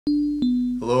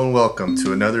Hello and welcome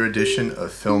to another edition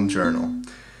of Film Journal.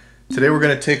 Today we're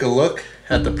going to take a look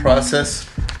at the process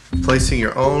of placing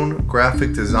your own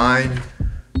graphic design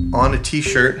on a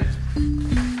t-shirt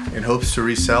in hopes to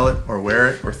resell it or wear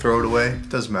it or throw it away. It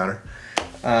doesn't matter.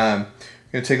 We're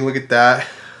going to take a look at that.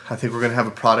 I think we're going to have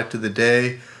a product of the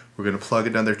day. We're going to plug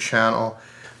another channel.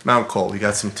 Mount Cole, we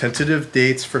got some tentative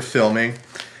dates for filming,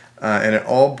 and it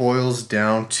all boils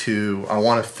down to I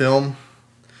want to film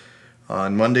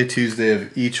on Monday, Tuesday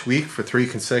of each week for 3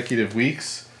 consecutive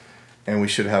weeks, and we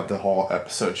should have the whole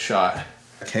episode shot.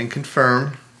 I can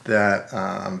confirm that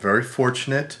I'm very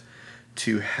fortunate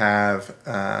to have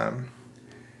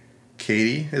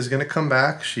Katie is going to come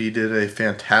back. She did a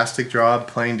fantastic job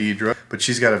playing Deidre, but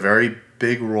she's got a very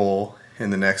big role in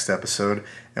the next episode,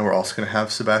 and we're also going to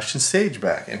have Sebastian Sage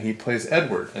back, and he plays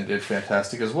Edward and did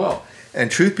fantastic as well.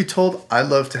 And truth be told, I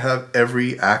love to have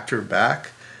every actor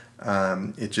back.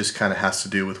 It just kind of has to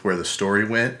do with where the story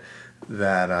went.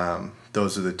 That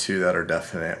those are the two that are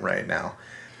definite right now.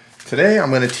 Today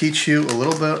I'm going to teach you a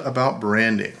little bit about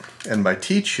branding, and by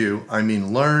teach you I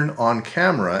mean learn on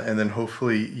camera, and then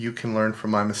hopefully you can learn from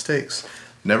my mistakes.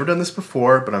 Never done this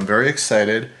before, but I'm very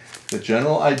excited. The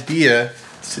general idea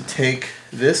is to take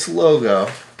this logo.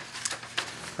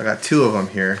 I got 2 of them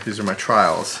here. These are my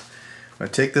trials. I'm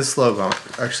going to take this logo. I'm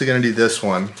actually going to do this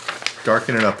one,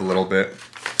 darken it up a little bit,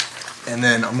 and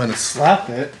then I'm going to slap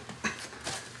it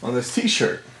on this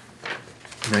t-shirt.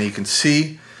 Now you can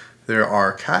see there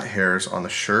are cat hairs on the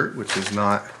shirt, which is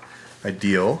not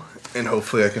ideal, and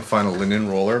hopefully I can find a linen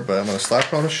roller, but I'm going to slap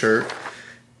it on the shirt,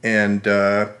 and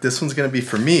this one's going to be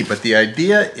for me. But the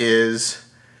idea is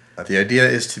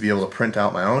to be able to print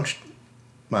out my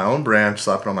own brand,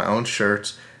 slap it on my own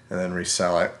shirts, and then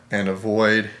resell it, and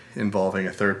avoid involving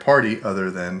a third party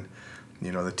other than,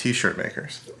 you know, the t-shirt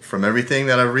makers. From everything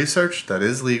that I've researched, that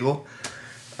is legal.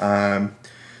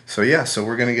 So yeah, so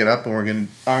we're gonna get up and we're gonna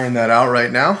iron that out right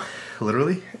now,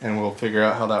 literally, and we'll figure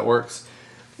out how that works.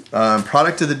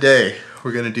 Product of the day,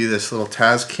 we're gonna do this little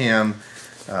Tascam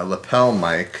lapel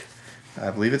mic.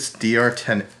 I believe it's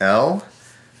DR10L,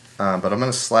 but I'm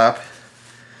gonna slap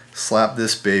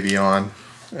this baby on,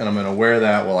 and I'm gonna wear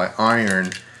that while I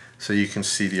iron so you can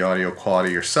see the audio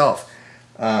quality yourself.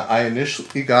 I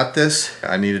initially got this,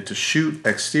 I needed to shoot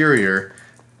exterior,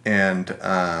 and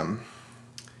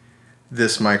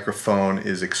this microphone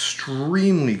is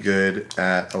extremely good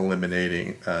at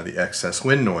eliminating the excess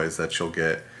wind noise that you'll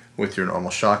get with your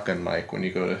normal shotgun mic when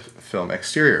you go to film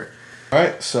exterior.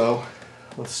 Alright, so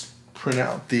let's print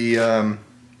out the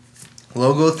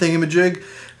logo thingamajig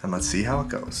and let's see how it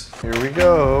goes. Here we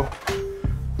go.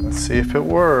 Let's see if it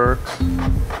works.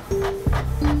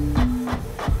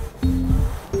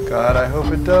 God, I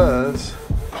hope it does.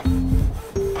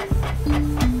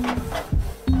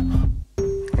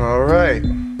 All right,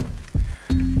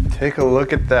 take a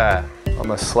look at that. I'm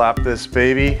gonna slap this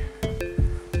baby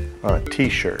on a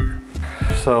t-shirt.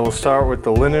 So we'll start with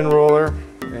the linen roller.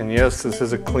 And yes, this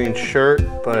is a clean shirt,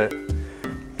 but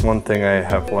one thing I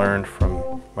have learned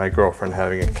from my girlfriend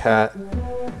having a cat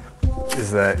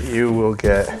is that you will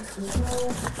get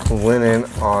linen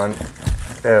on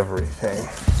everything.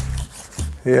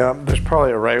 Yeah, there's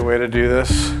probably a right way to do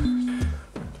this.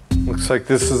 Looks like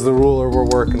this is the ruler we're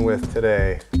working with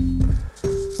today.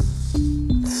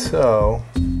 So,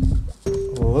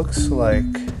 looks like,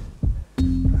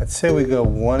 I'd say we go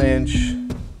 1 inch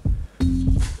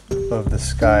of the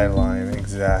skyline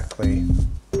exactly.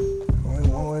 Only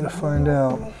one way to find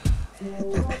out.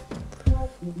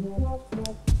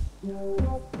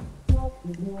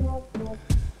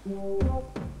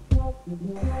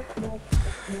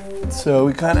 So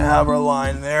we kind of have our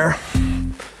line there.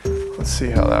 Let's see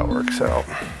how that works out.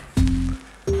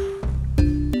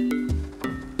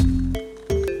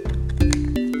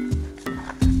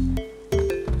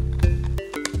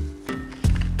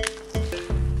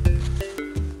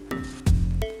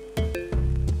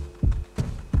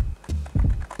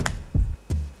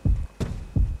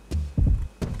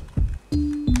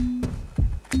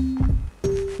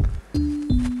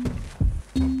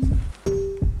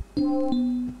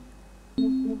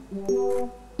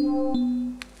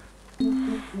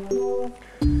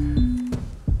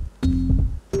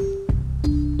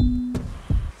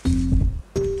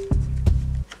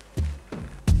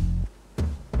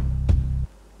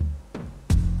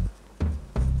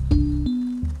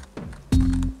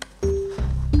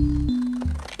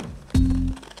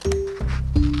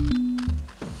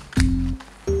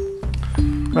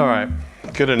 All right,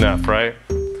 good enough, right?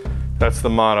 That's the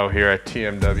motto here at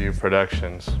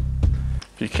tmwproductions.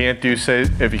 If you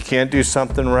can't do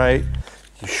something right,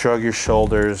 you shrug your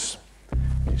shoulders,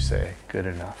 you say, good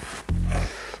enough.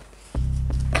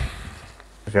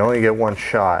 You only get one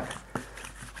shot,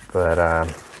 but I'm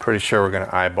pretty sure we're gonna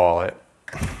eyeball it.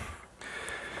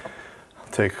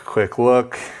 I'll take a quick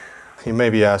look. You may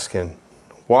be asking,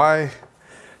 why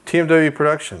TMW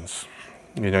Productions?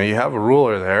 You know, you have a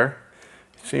ruler there.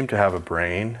 You seem to have a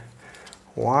brain.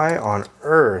 Why on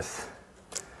earth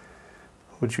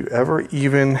would you ever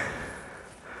even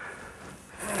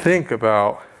think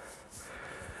about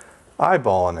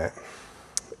eyeballing it?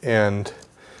 And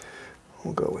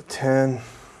we'll go with 10.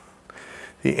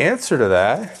 The answer to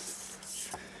that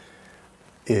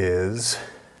is,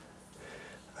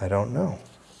 I don't know.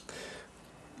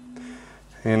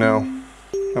 You know,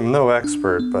 I'm no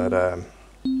expert, but I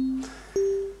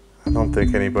don't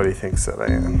think anybody thinks that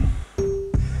I am.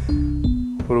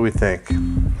 What do we think?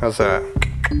 How's that?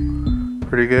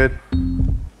 Pretty good?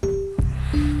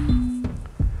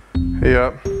 Hey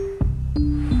up.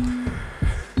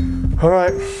 All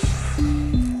right,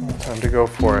 time to go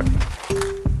for it.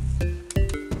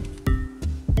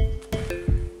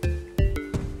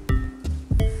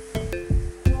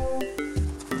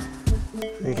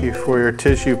 Thank you for your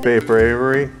tissue paper,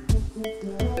 Avery.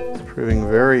 It's proving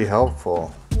very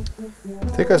helpful. I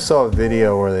think I saw a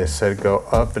video where they said go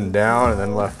up and down and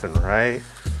then left and right.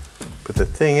 But the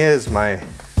thing is, my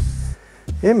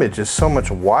image is so much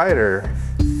wider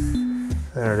than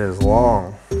it is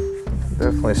long.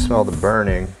 Definitely smell the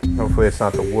burning. Hopefully it's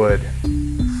not the wood.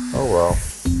 Oh well.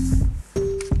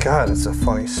 God, it's a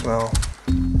funny smell.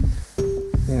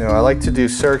 You know, I like to do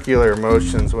circular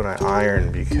motions when I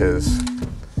iron because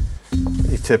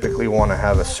you typically want to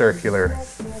have a circular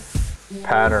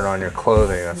pattern on your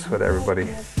clothing. That's what everybody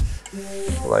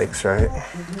likes, right?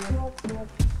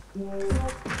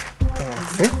 I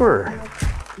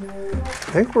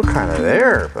think we're kind of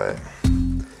there, but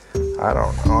I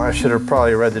don't know. I should have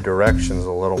probably read the directions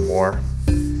a little more.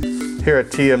 Here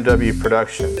at TMW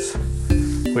Productions,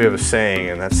 we have a saying,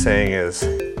 and that saying is,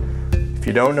 if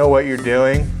you don't know what you're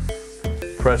doing,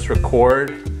 press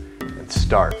record and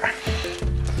start.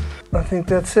 I think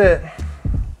that's it.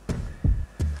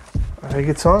 I think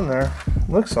it's on there.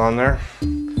 Looks on there.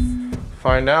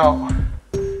 Find out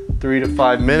 3 to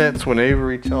 5 minutes when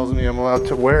Avery tells me I'm allowed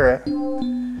to wear it.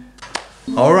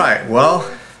 All right, well,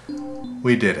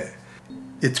 we did it.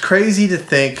 It's crazy to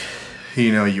think,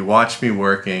 you know, you watch me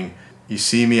working, you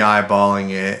see me eyeballing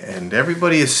it, and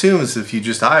everybody assumes if you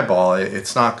just eyeball it,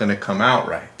 it's not gonna come out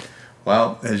right.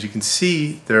 Well, as you can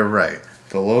see, they're right.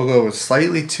 The logo is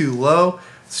slightly too low.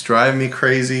 It's driving me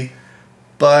crazy,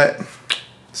 but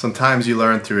sometimes you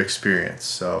learn through experience.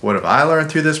 So what have I learned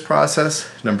through this process?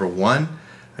 Number one,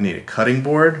 I need a cutting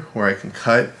board where I can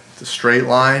cut the straight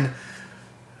line,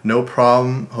 no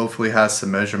problem. Hopefully it has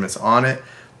some measurements on it.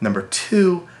 Number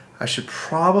two, I should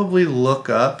probably look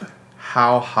up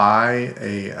how high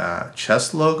a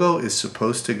chest logo is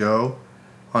supposed to go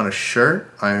on a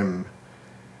shirt. I am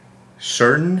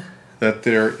certain that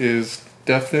there is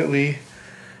definitely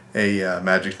a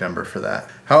magic number for that.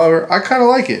 However, I kind of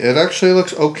like it. It actually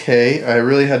looks okay. I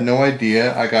really had no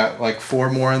idea. I got like 4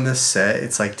 more in this set.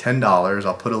 It's like $10.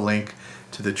 I'll put a link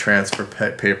to the transfer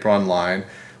paper online.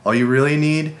 All you really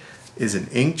need is an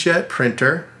inkjet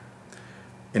printer,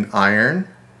 an iron,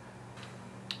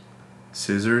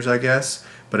 scissors, I guess,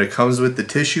 but it comes with the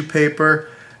tissue paper.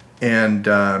 And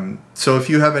so if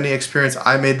you have any experience,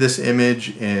 I made this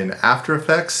image in After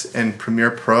Effects and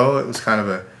Premiere Pro. It was kind of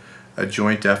a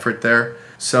joint effort there.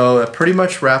 So that pretty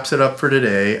much wraps it up for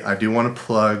today. I do want to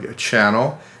plug a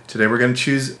channel. Today we're going to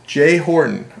choose Jay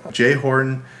Horton. Jay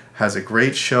Horton has a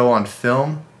great show on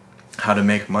film, how to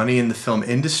make money in the film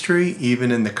industry,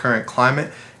 even in the current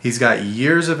climate. He's got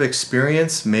years of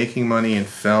experience making money in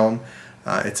film.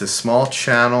 It's a small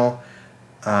channel.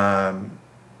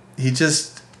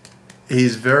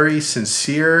 He's very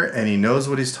sincere and he knows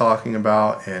what he's talking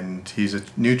about, and he's a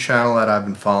new channel that I've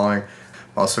been following.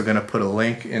 I'm also going to put a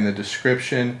link in the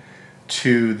description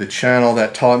to the channel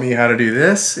that taught me how to do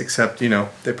this, except, you know,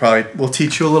 they probably will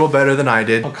teach you a little better than I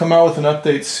did. I'll come out with an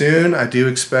update soon. I do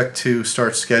expect to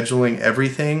start scheduling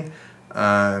everything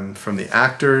from the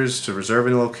actors to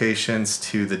reserving locations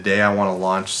to the day I want to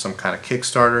launch some kind of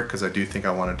Kickstarter, because I do think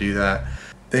I want to do that.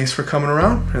 Thanks for coming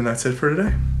around, and that's it for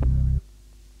today.